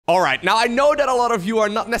Alright, now I know that a lot of you are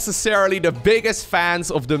not necessarily the biggest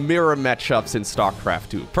fans of the mirror matchups in StarCraft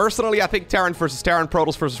 2. Personally, I think Terran versus Terran,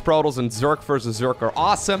 Protoss versus Protoss, and Zerg versus Zerg are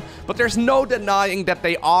awesome, but there's no denying that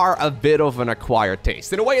they are a bit of an acquired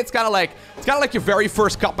taste. In a way, it's kind of like your very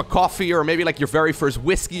first cup of coffee, or maybe like your very first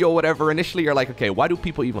whiskey or whatever. Initially, you're like, okay, why do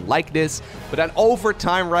people even like this? But then over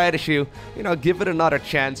time, right, as you know, give it another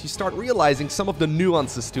chance, you start realizing some of the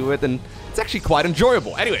nuances to it, and it's actually quite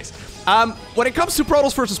enjoyable. Anyways, when it comes to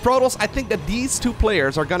Protoss versus Protoss, I think that these two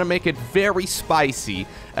players are gonna make it very spicy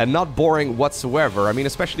and not boring whatsoever. I mean,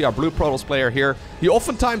 especially our blue Protoss player here. He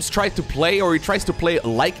oftentimes tries to play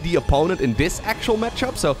like the opponent in this actual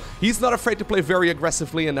matchup, so he's not afraid to play very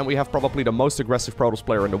aggressively, and then we have probably the most aggressive Protoss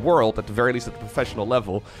player in the world, at the very least at the professional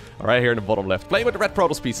level. All right, here in the bottom left. Playing with the red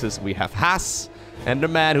Protoss pieces, we have Haas, and the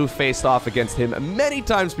man who faced off against him many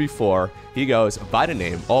times before. He goes by the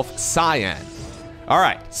name of Cyan.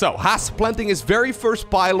 Alright, so Haas planting his very first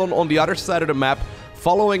pylon on the other side of the map,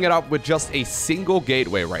 following it up with just a single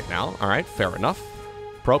gateway right now. Alright, fair enough.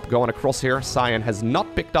 Probe going across here. Cyan has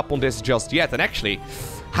not picked up on this just yet. And actually,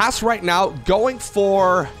 Haas right now going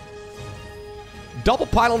for double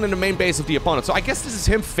pylon in the main base of the opponent. So I guess this is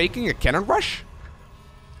him faking a cannon rush?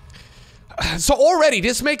 So already,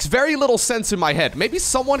 this makes very little sense in my head. Maybe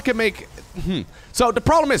someone can make... So the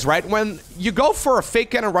problem is, right, when you go for a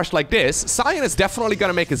fake cannon rush like this, Cyan is definitely going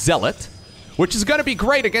to make a Zealot, which is going to be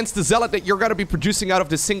great against the Zealot that you're going to be producing out of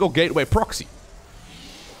this single gateway proxy.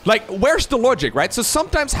 Like, where's the logic, right? So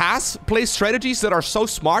sometimes Haas plays strategies that are so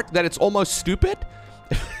smart that it's almost stupid,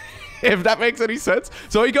 if that makes any sense.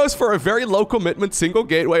 So he goes for a very low commitment single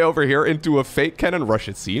gateway over here into a fake cannon rush,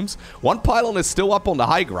 it seems. One pylon is still up on the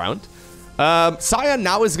high ground. Cyan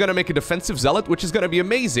now is going to make a defensive Zealot, which is going to be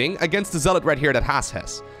amazing against the Zealot right here that Haas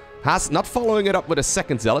has. Haas not following it up with a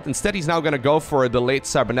second Zealot. Instead, he's now going to go for a delayed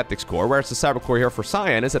Cybernetics core, whereas the Cyber core here for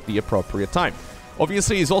Cyan is at the appropriate time.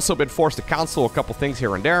 Obviously, he's also been forced to cancel a couple things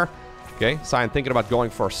here and there. Okay, Cyan thinking about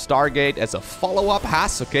going for Stargate as a follow-up.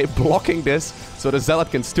 Haas, okay, blocking this so the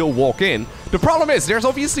Zealot can still walk in. The problem is, there's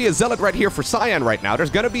obviously a Zealot right here for Cyan right now.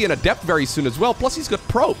 There's going to be an Adept very soon as well, plus he's got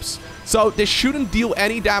probes. So this shouldn't deal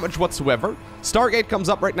any damage whatsoever. Stargate comes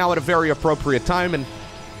up right now at a very appropriate time, and,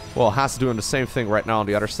 well, Haas doing the same thing right now on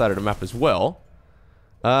the other side of the map as well.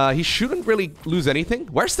 He shouldn't really lose anything.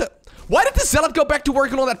 Where's the... Why did the Zealot go back to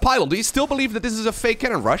working on that pylon? Do you still believe that this is a fake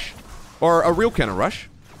cannon rush? Or a real cannon rush?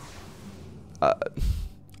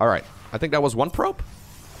 Alright. I think that was one probe?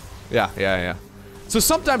 Yeah. So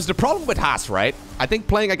sometimes the problem with Haas, right? I think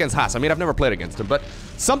playing against Haas, I mean, I've never played against him, but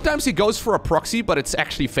sometimes he goes for a proxy, but it's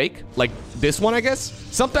actually fake. Like this one, I guess.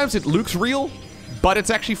 Sometimes it looks real, but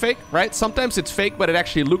it's actually fake, right? Sometimes it's fake, but it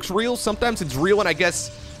actually looks real. Sometimes it's real, and I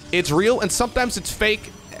guess it's real. And sometimes it's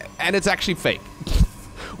fake, and it's actually fake.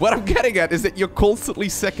 What I'm getting at is that you're constantly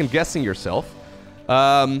second-guessing yourself.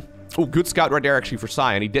 Oh, good scout right there actually for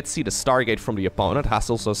Cyan. He did see the Stargate from the opponent. Has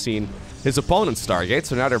also seen his opponent's Stargate.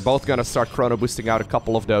 So now they're both going to start chrono boosting out a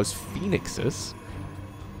couple of those Phoenixes.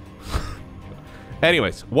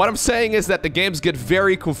 Anyways, what I'm saying is that the games get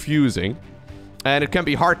very confusing. And it can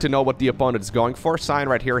be hard to know what the opponent is going for. Cyan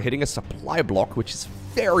right here hitting a supply block, which is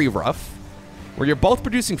very rough. Where you're both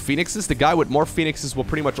producing Phoenixes. The guy with more Phoenixes will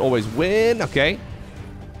pretty much always win. Okay.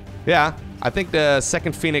 Yeah, I think the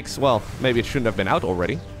second Phoenix, well, maybe it shouldn't have been out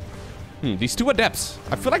already. These two Adepts.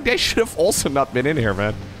 I feel like they should have also not been in here,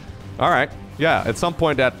 man. Alright. Yeah, at some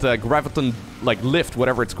point that Graviton, like, lift,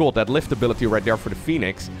 whatever it's called, that lift ability right there for the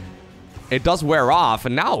Phoenix, it does wear off.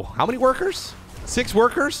 And now, how many workers? 6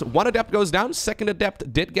 workers. 1 Adept goes down. Second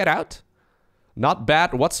Adept did get out. Not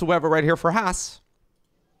bad whatsoever right here for Haas.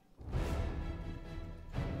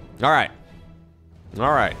 Alright.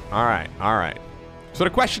 Alright. So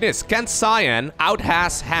the question is, can Cyan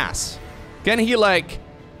out-Haas? Can he, like,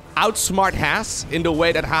 outsmart Haas in the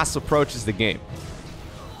way that Haas approaches the game?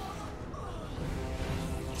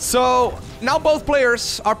 So, now both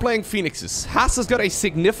players are playing Phoenixes. Haas has got a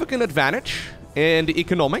significant advantage in the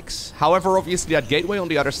economics. However, obviously that gateway on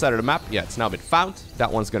the other side of the map, yeah, it's now been found. That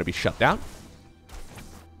one's going to be shut down.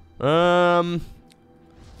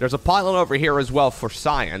 There's a pylon over here as well for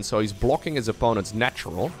Cyan, so he's blocking his opponent's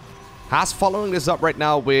natural. Haas following this up right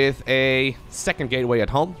now with a second gateway at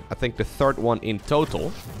home. I think the third one in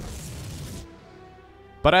total.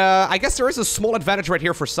 But I guess there is a small advantage right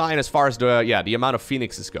here for Cyan as far as the amount of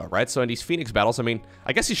Phoenixes go, right? So in these Phoenix battles, I mean,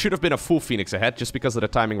 I guess he should have been a full Phoenix ahead just because of the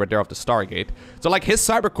timing right there of the Stargate. So like his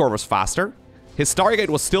Cybercore was faster. His Stargate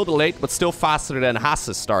was still delayed, but still faster than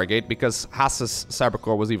Haas's Stargate because Haas's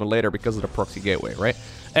Cybercore was even later because of the proxy gateway, right?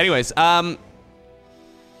 Anyways,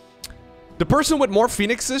 the person with more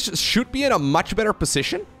Phoenixes should be in a much better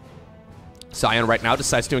position. Cyan right now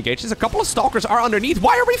decides to engage. There's a couple of Stalkers are underneath.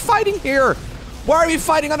 Why are we fighting here? Why are we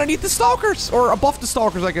fighting underneath the Stalkers? Or above the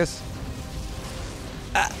Stalkers, I guess.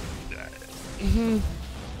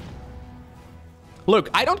 Look,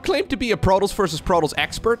 I don't claim to be a Protoss versus Protoss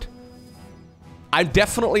expert. I'm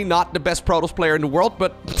definitely not the best Protoss player in the world,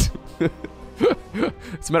 but...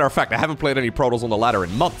 As a matter of fact, I haven't played any Protoss on the ladder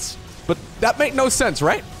in months. But that made no sense,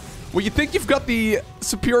 right? When you think you've got the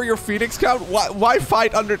superior Phoenix count, why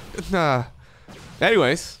fight under... Nah.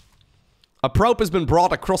 Anyways, a probe has been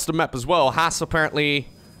brought across the map as well. Haas apparently,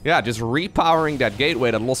 yeah, just repowering that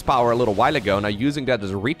gateway that lost power a little while ago. Now using that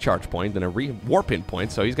as a recharge point and a warping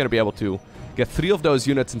point. So he's going to be able to get 3 of those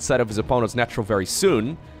units inside of his opponent's natural very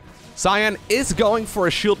soon. Cyan is going for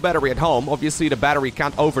a shield battery at home. Obviously, the battery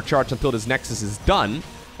can't overcharge until this Nexus is done.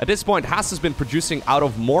 At this point, Haas has been producing out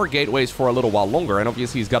of more gateways for a little while longer. And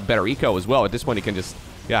obviously, he's got better eco as well. At this point, he can just,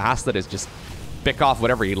 yeah, Haas that is just... pick off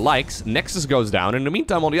whatever he likes. Nexus goes down. In the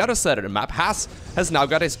meantime, on the other side of the map, Haas has now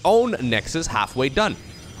got his own Nexus halfway done.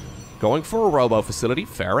 Going for a robo facility,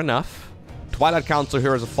 fair enough. Twilight Council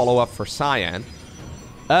here as a follow-up for Cyan.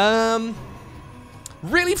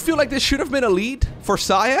 Really feel like this should have been a lead for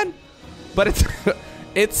Cyan, but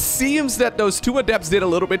it seems that those 2 Adepts did a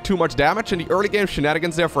little bit too much damage, and the early game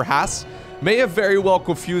shenanigans there for Haas may have very well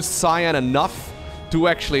confused Cyan enough to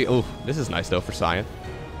actually... Oh, this is nice though for Cyan.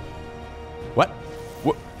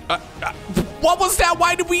 What was that?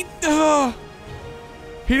 Why did we...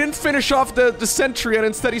 He didn't finish off the sentry, and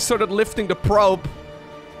instead he started lifting the probe.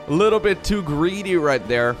 A little bit too greedy right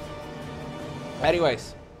there.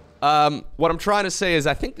 Anyways, what I'm trying to say is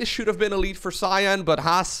I think this should have been a lead for Cyan, but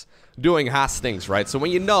Haas doing Haas things, right? So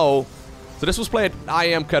when you know... So this was played at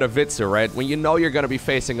IEM Katowice, right? When you know you're going to be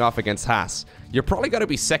facing off against Haas, you're probably going to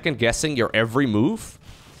be second-guessing your every move.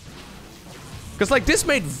 Because, like, this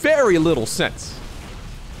made very little sense.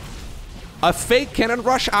 A fake cannon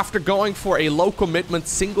rush after going for a low commitment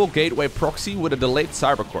single gateway proxy with a delayed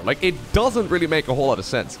cybercore. Like, it doesn't really make a whole lot of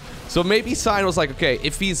sense. So maybe Cyan was like, okay,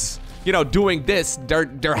 if he's, you know, doing this,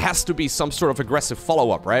 there has to be some sort of aggressive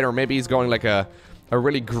follow-up, right? Or maybe he's going like a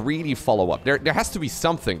really greedy follow-up. There has to be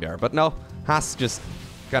something there. But no, Haas just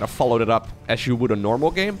kind of followed it up as you would a normal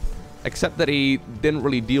game. Except that he didn't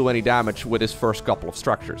really deal any damage with his first couple of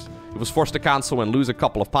structures. He was forced to cancel and lose a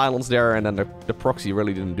couple of pylons there, and then the proxy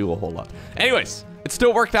really didn't do a whole lot. Anyways, it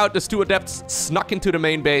still worked out. Those 2 Adepts snuck into the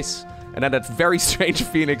main base, and then that very strange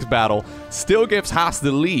Phoenix battle still gives Haas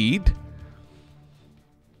the lead.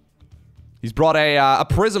 He's brought a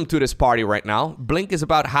Prism to this party right now. Blink is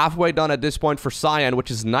about halfway done at this point for Cyan, which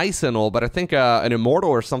is nice and all, but I think an Immortal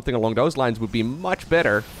or something along those lines would be much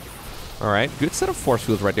better. Alright, good set of force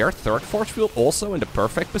fields right there. 3rd force field also in the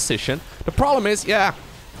perfect position. The problem is, yeah,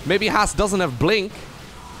 maybe Haas doesn't have Blink,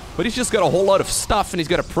 but he's just got a whole lot of stuff, and he's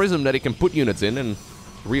got a Prism that he can put units in and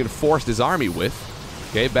reinforce his army with.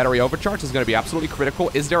 Okay, battery overcharge is going to be absolutely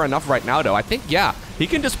critical. Is there enough right now, though? I think, yeah, he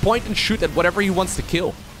can just point and shoot at whatever he wants to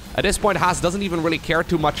kill. At this point, Haas doesn't even really care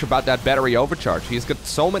too much about that battery overcharge. He's got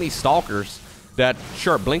so many Stalkers that,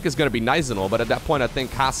 sure, Blink is going to be nice and all, but at that point, I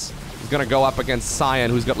think Haas is going to go up against Cyan,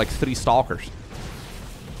 who's got like 3 Stalkers.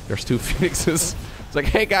 There's 2 Phoenixes. It's like,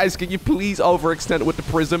 hey guys, can you please overextend with the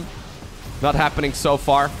Prism? Not happening so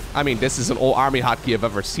far. I mean, this is an all army hotkey I've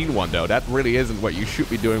ever seen one, though. That really isn't what you should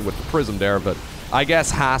be doing with the Prism there, but I guess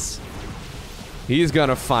Haas, he's going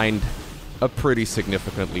to find a pretty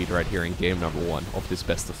significant lead right here in game number 1 of this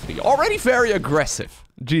best of 3. Already very aggressive.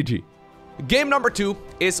 GG. Game number 2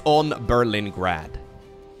 is on Berlingrad.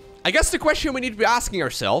 I guess the question we need to be asking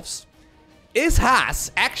ourselves, is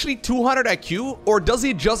Haas actually 200 IQ, or does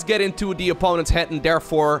he just get into the opponent's head and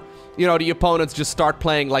therefore, you know, the opponents just start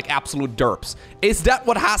playing like absolute derps? Is that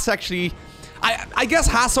what Haas actually... I guess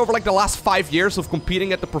Haas, over like the last 5 years of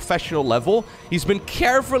competing at the professional level, he's been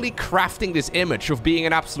carefully crafting this image of being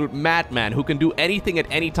an absolute madman who can do anything at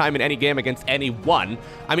any time in any game against anyone.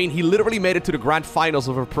 I mean, he literally made it to the grand finals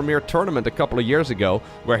of a premier tournament a couple of years ago,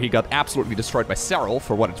 where he got absolutely destroyed by Serral,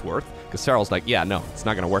 for what it's worth. Because Serral's like, yeah, no, it's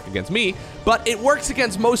not going to work against me. But it works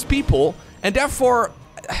against most people, and therefore...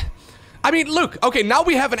 I mean, look, okay, now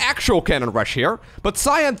we have an actual cannon rush here, but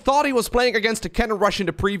Cyan thought he was playing against a cannon rush in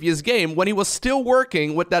the previous game when he was still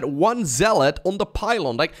working with that 1 Zealot on the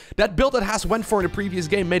pylon. Like, that build that Haas went for in the previous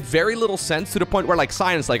game made very little sense, to the point where, like,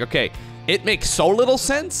 Cyan's like, okay, it makes so little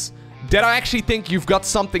sense that I actually think you've got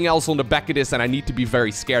something else on the back of this and I need to be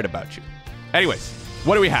very scared about you. Anyways,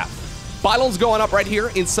 what do we have? Pylons going up right here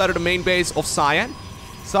inside of the main base of Cyan.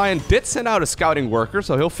 Cyan did send out a scouting worker,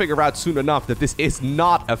 so he'll figure out soon enough that this is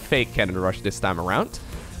not a fake cannon rush this time around.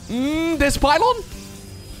 This pylon?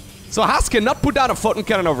 So Haas cannot put down a photon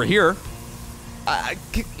cannon over here.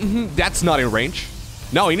 That's not in range.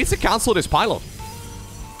 No, he needs to cancel this pylon.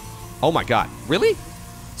 Oh my god. Really?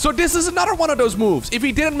 So this is another one of those moves. If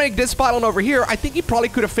he didn't make this pylon over here, I think he probably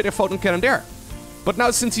could have fit a photon cannon there. But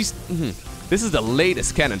now since he's... This is the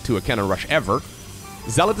latest cannon to a cannon rush ever.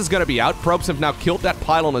 Zealot is going to be out. Probes have now killed that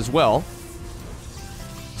pylon as well.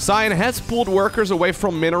 Cyan has pulled workers away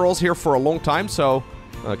from minerals here for a long time, so...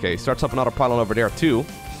 Okay, starts up another pylon over there too.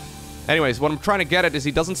 Anyways, what I'm trying to get at is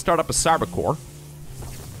he doesn't start up a cyber core.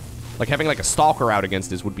 Like having like a stalker out against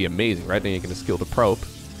this would be amazing, right? Then you can just kill the probe.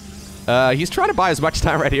 He's trying to buy as much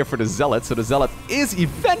time right here for the Zealot, so the Zealot is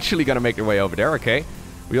eventually going to make their way over there, okay?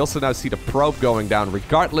 We also now see the probe going down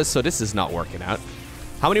regardless, so this is not working out.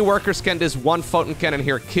 How many workers can this one photon cannon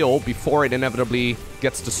here kill before it inevitably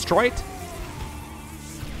gets destroyed?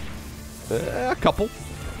 A couple.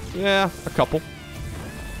 Yeah, a couple.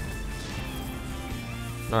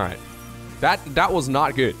 Alright. That was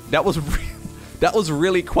not good. That was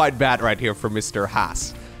really quite bad right here for Mr.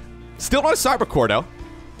 Haas. Still not a cyber core though.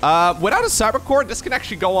 Without a cyber core, this can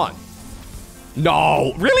actually go on.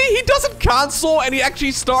 No, really? He doesn't cancel and he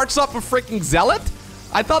actually starts up a freaking Zealot?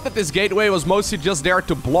 I thought that this gateway was mostly just there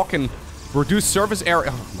to block and reduce service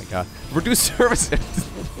area. Oh my god. Reduce service.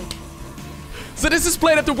 So this is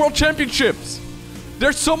played at the World Championships.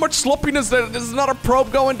 There's so much sloppiness that there's another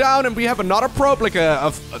probe going down and we have another probe, like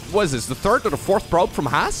what is this, the third or the fourth probe from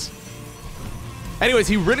Haas? Anyways,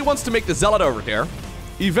 he really wants to make the Zealot over there.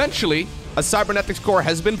 Eventually, a cybernetics core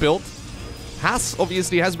has been built. Haas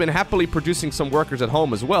obviously has been happily producing some workers at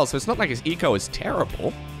home as well, so it's not like his eco is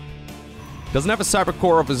terrible. Doesn't have a cyber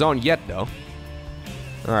core of his own yet, though.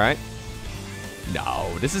 Alright.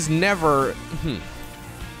 No, this is never...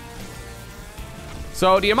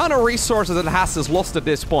 So the amount of resources that Haas has lost at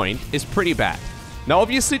this point is pretty bad. Now,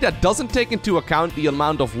 obviously, that doesn't take into account the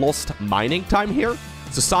amount of lost mining time here.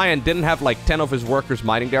 So Cyan didn't have like 10 of his workers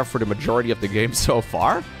mining there for the majority of the game so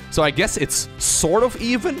far. So I guess it's sort of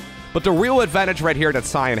even. But the real advantage right here that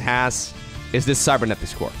Cyan has is this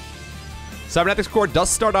cybernetics core. Cybernetics core does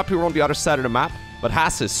start up here on the other side of the map, but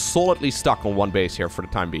Haas is solidly stuck on one base here for the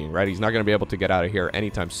time being, right? He's not going to be able to get out of here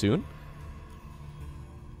anytime soon.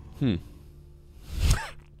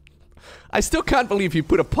 I still can't believe he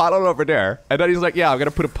put a pylon over there, and then he's like, yeah, I'm going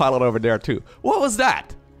to put a pylon over there too. What was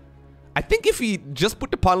that? I think if he just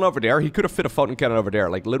put the pylon over there, he could have fit a photon cannon over there,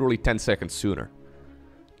 like literally 10 seconds sooner.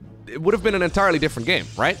 It would have been an entirely different game,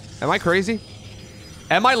 right? Am I crazy?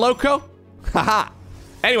 Am I loco? Haha.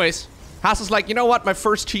 Anyways, Haas is like, you know what? My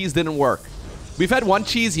first cheese didn't work. We've had one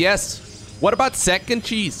cheese, yes. What about second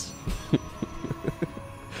cheese?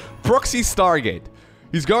 Proxy Stargate.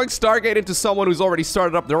 He's going Stargate into someone who's already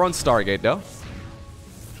started up their own Stargate, though.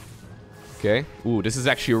 Okay. Ooh, this is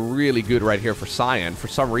actually really good right here for Cyan. For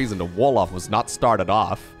some reason, the wall-off was not started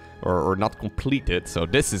off. Or not completed. So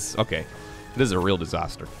this is... Okay. This is a real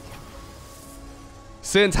disaster.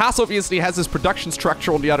 Since Haas obviously has his production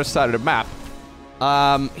structure on the other side of the map,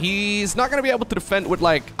 he's not going to be able to defend with,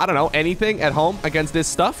 like, I don't know, anything at home against this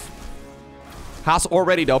stuff. Haas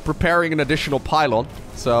already, though, preparing an additional pylon.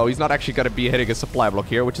 So he's not actually going to be hitting a supply block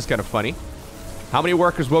here, which is kind of funny. How many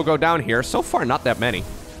workers will go down here? So far, not that many.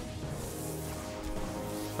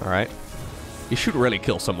 Alright. You should really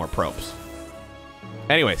kill some more probes.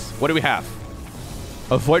 Anyways, what do we have?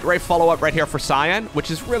 A Void Ray follow-up right here for Cyan,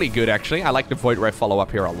 which is really good, actually. I like the Void Ray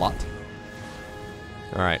follow-up here a lot.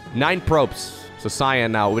 Alright, 9 probes. So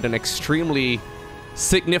Cyan now with an extremely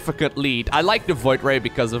significant lead. I like the Void Ray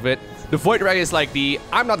because of it. The Void Ray is like the,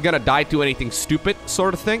 I'm not gonna die to anything stupid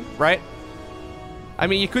sort of thing, right? I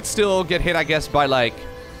mean, you could still get hit, I guess, by like,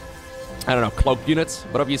 I don't know, cloak units.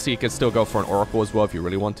 But obviously you can still go for an Oracle as well if you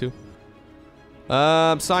really want to.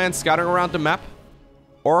 Cyan scouting around the map.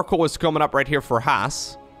 Oracle is coming up right here for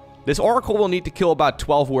Haas. This Oracle will need to kill about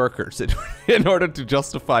 12 workers in order to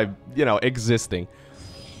justify, you know, existing.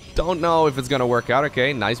 Don't know if it's going to work out.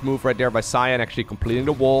 Okay, nice move right there by Cyan, actually completing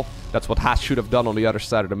the wall. That's what Haas should have done on the other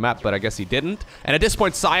side of the map, but I guess he didn't. And at this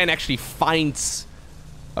point, Cyan actually finds...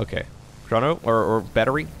 Okay, chrono or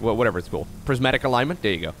battery, well, whatever it's called. Prismatic alignment,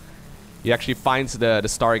 there you go. He actually finds the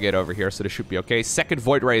Stargate over here, so this should be okay. Second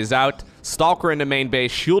Void Ray is out. Stalker in the main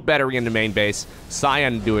base. Shield battery in the main base.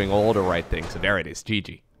 Cyan doing all the right things. So there it is.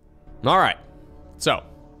 GG. Alright. So,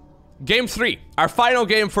 Game 3. Our final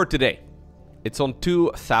game for today. It's on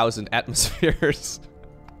 2,000 atmospheres.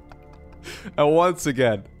 And once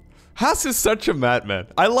again, Haas is such a madman.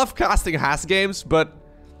 I love casting Haas games, but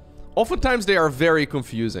oftentimes they are very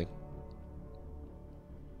confusing.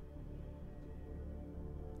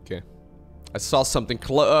 Okay. I saw something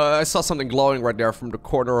glowing right there from the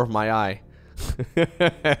corner of my eye.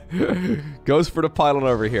 Goes for the pylon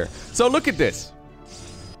over here. So look at this.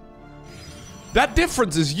 That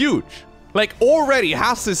difference is huge. Like, already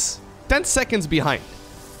Haas is 10 seconds behind.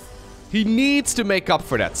 He needs to make up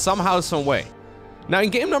for that somehow, some way. Now, in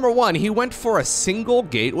game number 1, he went for a single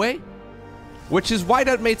gateway, which is why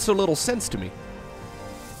that made so little sense to me.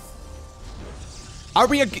 Are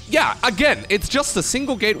we... Yeah, again, it's just a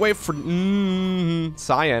single gateway for...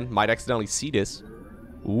 Cyan might accidentally see this.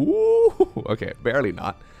 Ooh, okay, barely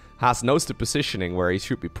not. Haas knows the positioning where he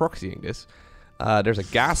should be proxying this. There's a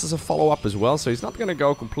gas as a follow-up as well, so he's not going to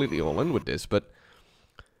go completely all in with this, but...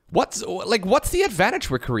 What's the advantage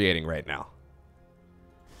we're creating right now?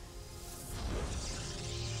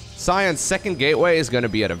 Cyan's second gateway is going to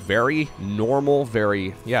be at a very normal,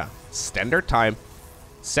 very, standard time.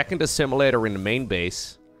 Second assimilator in the main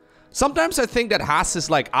base. Sometimes I think that Haas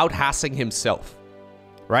is like out-Haasing himself.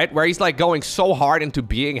 Right? Where he's like going so hard into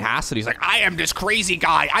being Haas that he's like, I am this crazy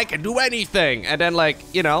guy, I can do anything. And then like,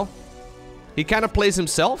 you know, he kind of plays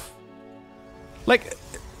himself. Like,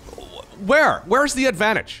 where's the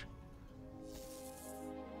advantage?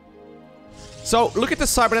 So, look at the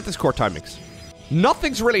cybernetics core timings.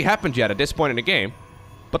 Nothing's really happened yet at this point in the game.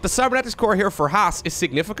 But the cybernetics core here for Haas is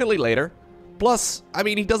significantly later. Plus, I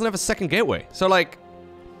mean, he doesn't have a second gateway. So, like,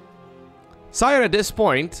 Cyan at this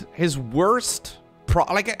point, his worst...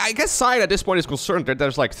 I guess Cyan at this point is concerned that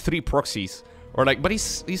there's, like, 3 proxies. Or, like, but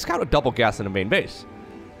he's got a double gas in the main base.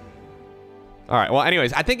 Alright, well,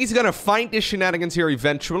 anyways, I think he's gonna find the shenanigans here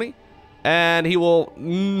eventually. And he will...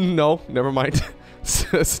 no, never mind.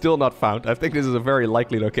 Still not found. I think this is a very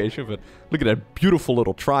likely location, but look at that beautiful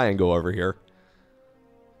little triangle over here.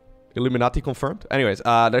 Illuminati confirmed? Anyways,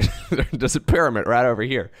 there's a pyramid right over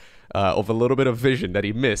here of a little bit of vision that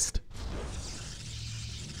he missed.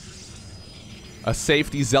 A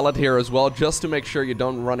safety zealot here as well, just to make sure you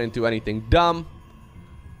don't run into anything dumb.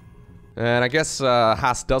 And I guess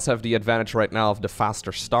Haas does have the advantage right now of the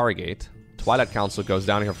faster Stargate. Twilight Council goes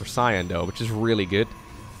down here for Cyan, though, which is really good.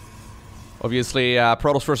 Obviously,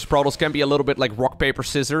 Protoss versus Protoss can be a little bit like rock, paper,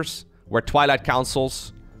 scissors, where Twilight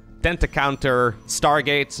Councils tend to counter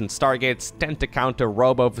Stargates, and Stargates tend to counter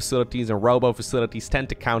Robo facilities, and Robo facilities tend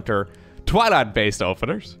to counter Twilight-based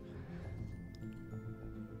openers.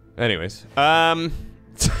 Anyways, okay,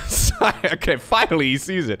 finally he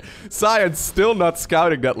sees it. Cyan's still not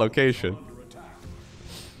scouting that location.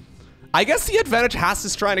 I guess the advantage Haas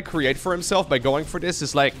is trying to create for himself by going for this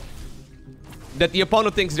is like that the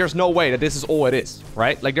opponent thinks there's no way that this is all it is,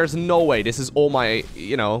 right? Like, there's no way this is all my,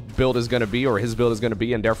 you know, build is gonna be, or his build is gonna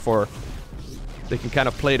be, and therefore they can kind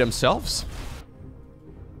of play themselves.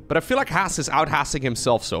 But I feel like Haas is out-Haasing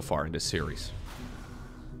himself so far in this series.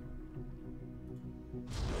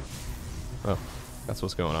 Oh, that's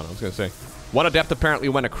what's going on. I was gonna say. One adept apparently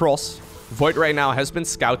went across. Void Ray now has been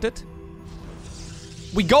scouted.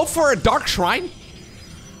 We go for a Dark Shrine?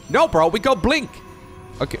 No, bro, we go Blink.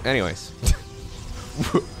 Okay, anyways.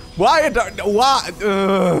 Why a Dark...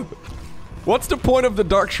 Why? What's the point of the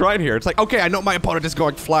Dark Shrine here? It's like, okay, I know my opponent is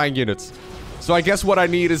going flying units. So I guess what I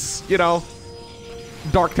need is, you know,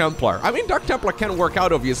 Dark Templar. I mean, Dark Templar can work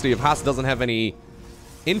out, obviously, if Haas doesn't have any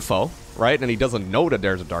info, right? And he doesn't know that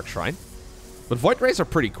there's a Dark Shrine. But Void Rays are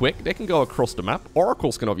pretty quick. They can go across the map.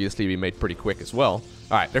 Oracles can obviously be made pretty quick as well.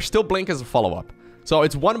 Alright, there's still Blink as a follow-up. So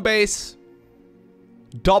it's one base,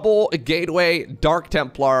 double a gateway, Dark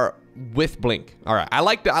Templar with Blink. Alright, I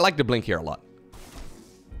like the Blink here a lot.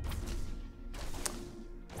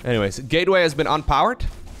 Anyways, gateway has been unpowered.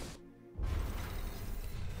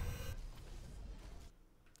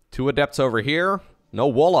 2 adepts over here. No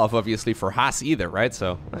wall-off, obviously, for Haas either, right?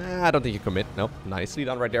 So, I don't think you commit. Nope. Nicely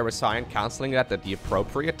done right there with Cyan, canceling that at the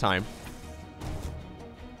appropriate time.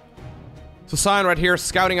 So Cyan right here,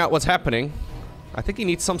 scouting out what's happening. I think he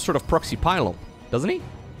needs some sort of proxy pylon, doesn't he?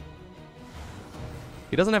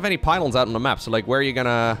 He doesn't have any pylons out on the map, so, like, where are you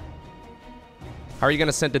gonna... How are you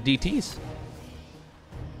gonna send the DTs?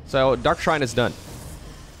 So, Dark Shrine is done.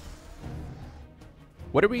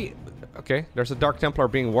 What are we... Okay, there's a Dark Templar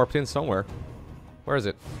being warped in somewhere. Where is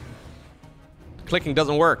it? Clicking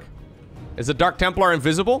doesn't work. Is the Dark Templar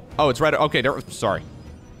invisible? Oh, it's right... Okay, sorry.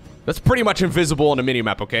 That's pretty much invisible on the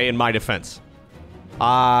minimap, okay? In my defense.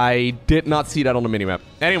 I did not see that on the minimap.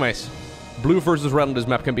 Anyways, blue versus red on this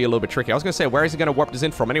map can be a little bit tricky. I was gonna say, where is he gonna warp this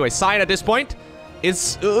in from? Anyway, Cyan at this point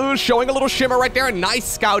is showing a little shimmer right there. Nice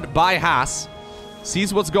scout by Haas.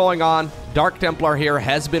 Sees what's going on. Dark Templar here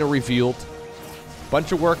has been revealed.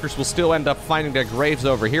 Bunch of workers will still end up finding their graves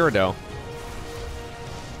over here, though.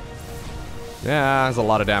 Yeah, that's a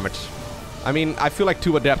lot of damage. I mean, I feel like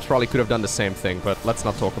 2 adepts probably could have done the same thing, but let's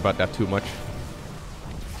not talk about that too much.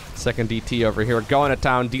 Second DT over here, going to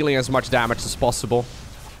town, dealing as much damage as possible.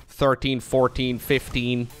 13, 14,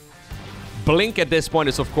 15. Blink at this point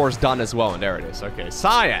is, of course, done as well. And there it is. Okay,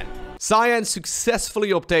 Cyan. Cyan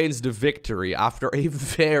successfully obtains the victory after a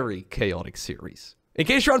very chaotic series. In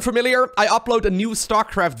case you're unfamiliar, I upload a new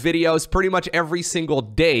StarCraft videos pretty much every single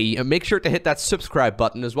day. And make sure to hit that subscribe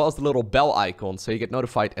button as well as the little bell icon so you get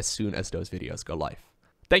notified as soon as those videos go live.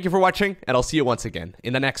 Thank you for watching, and I'll see you once again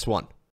in the next one.